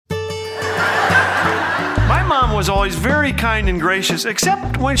mom was always very kind and gracious,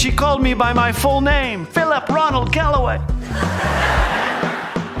 except when she called me by my full name, Philip Ronald Calloway.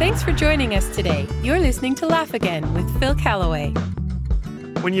 Thanks for joining us today. You're listening to Laugh Again with Phil Calloway.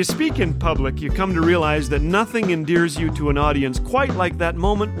 When you speak in public, you come to realize that nothing endears you to an audience quite like that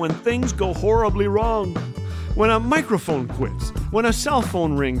moment when things go horribly wrong. When a microphone quits, when a cell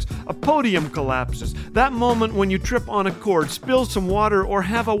phone rings, a podium collapses, that moment when you trip on a cord, spill some water, or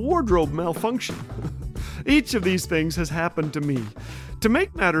have a wardrobe malfunction. Each of these things has happened to me. To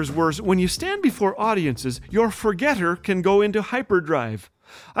make matters worse, when you stand before audiences, your forgetter can go into hyperdrive.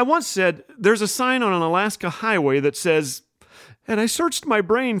 I once said, there's a sign on an Alaska highway that says, and I searched my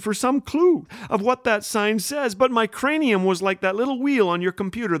brain for some clue of what that sign says, but my cranium was like that little wheel on your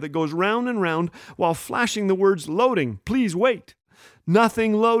computer that goes round and round while flashing the words loading, please wait.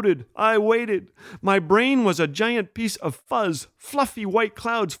 Nothing loaded. I waited. My brain was a giant piece of fuzz, fluffy white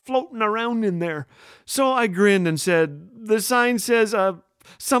clouds floating around in there. So I grinned and said, the sign says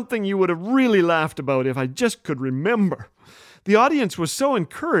something you would have really laughed about if I just could remember. The audience was so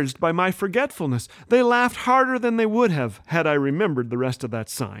encouraged by my forgetfulness, they laughed harder than they would have had I remembered the rest of that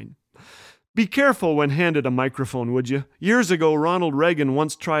sign. Be careful when handed a microphone, would you? Years ago, Ronald Reagan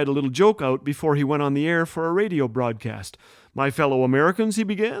once tried a little joke out before he went on the air for a radio broadcast. My fellow Americans, he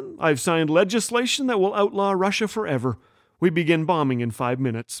began, I've signed legislation that will outlaw Russia forever. We begin bombing in 5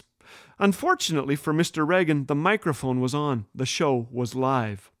 minutes. Unfortunately for Mr. Reagan, the microphone was on. The show was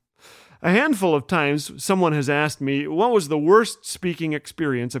live. A handful of times, someone has asked me, what was the worst speaking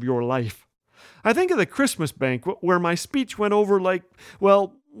experience of your life? I think of the Christmas banquet where my speech went over like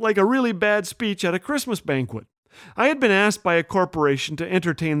a really bad speech at a Christmas banquet. I had been asked by a corporation to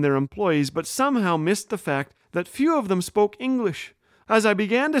entertain their employees, but somehow missed the fact that few of them spoke English. As I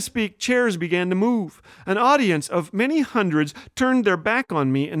began to speak, chairs began to move. An audience of many hundreds turned their back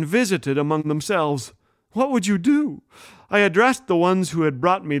on me and visited among themselves. What would you do? I addressed the ones who had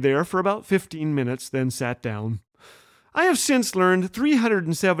brought me there for about 15 minutes, then sat down. I have since learned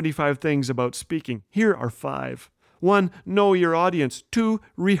 375 things about speaking. Here are 5. 1. Know your audience. 2.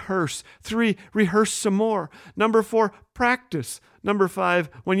 Rehearse. 3. Rehearse some more. 4. Practice. 5.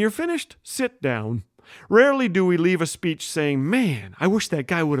 When you're finished, sit down. Rarely do we leave a speech saying, man, I wish that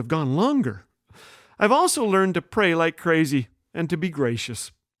guy would have gone longer. I've also learned to pray like crazy and to be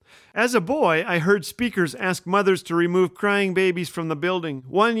gracious. As a boy, I heard speakers ask mothers to remove crying babies from the building.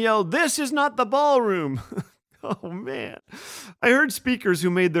 One yelled, "This is not the ballroom." Oh, man. I heard speakers who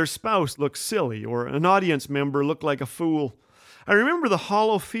made their spouse look silly or an audience member look like a fool. I remember the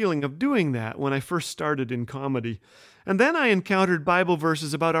hollow feeling of doing that when I first started in comedy. And then I encountered Bible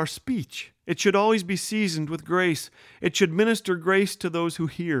verses about our speech. It should always be seasoned with grace. It should minister grace to those who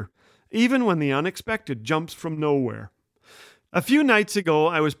hear, even when the unexpected jumps from nowhere. A few nights ago,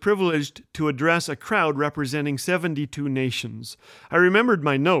 I was privileged to address a crowd representing 72 nations. I remembered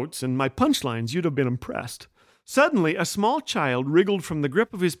my notes and my punchlines. You'd have been impressed. Suddenly, a small child wriggled from the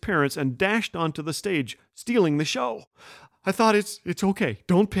grip of his parents and dashed onto the stage, stealing the show. I thought, it's okay.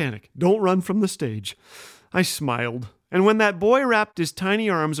 Don't panic. Don't run from the stage. I smiled, and when that boy wrapped his tiny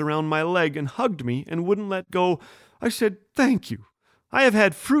arms around my leg and hugged me and wouldn't let go, I said, thank you. I have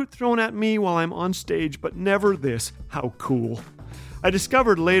had fruit thrown at me while I'm on stage, but never this. How cool. I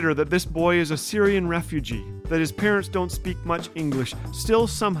discovered later that this boy is a Syrian refugee, that his parents don't speak much English. Still,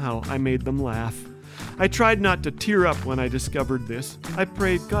 somehow, I made them laugh. I tried not to tear up when I discovered this. I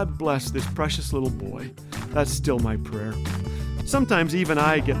prayed, God bless this precious little boy. That's still my prayer. Sometimes even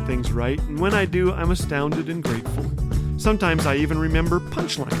I get things right, and when I do, I'm astounded and grateful. Sometimes I even remember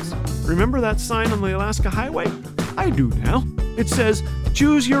punchlines. Remember that sign on the Alaska highway? I do now. It says,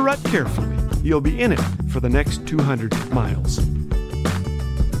 choose your rut carefully. You'll be in it for the next 200 miles.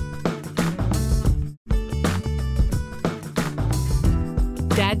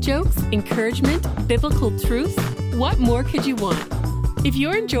 Dad jokes, encouragement, biblical truth. What more could you want? If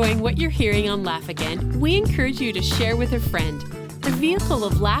you're enjoying what you're hearing on Laugh Again, we encourage you to share with a friend. The vehicle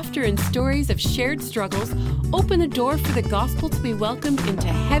of laughter and stories of shared struggles open the door for the gospel to be welcomed into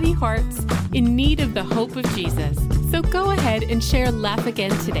heavy hearts in need of the hope of Jesus. So go ahead and share Laugh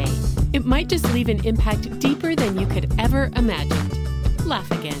Again today. It might just leave an impact deeper than you could ever imagine. Laugh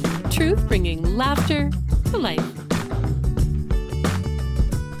Again. Truth bringing laughter to life.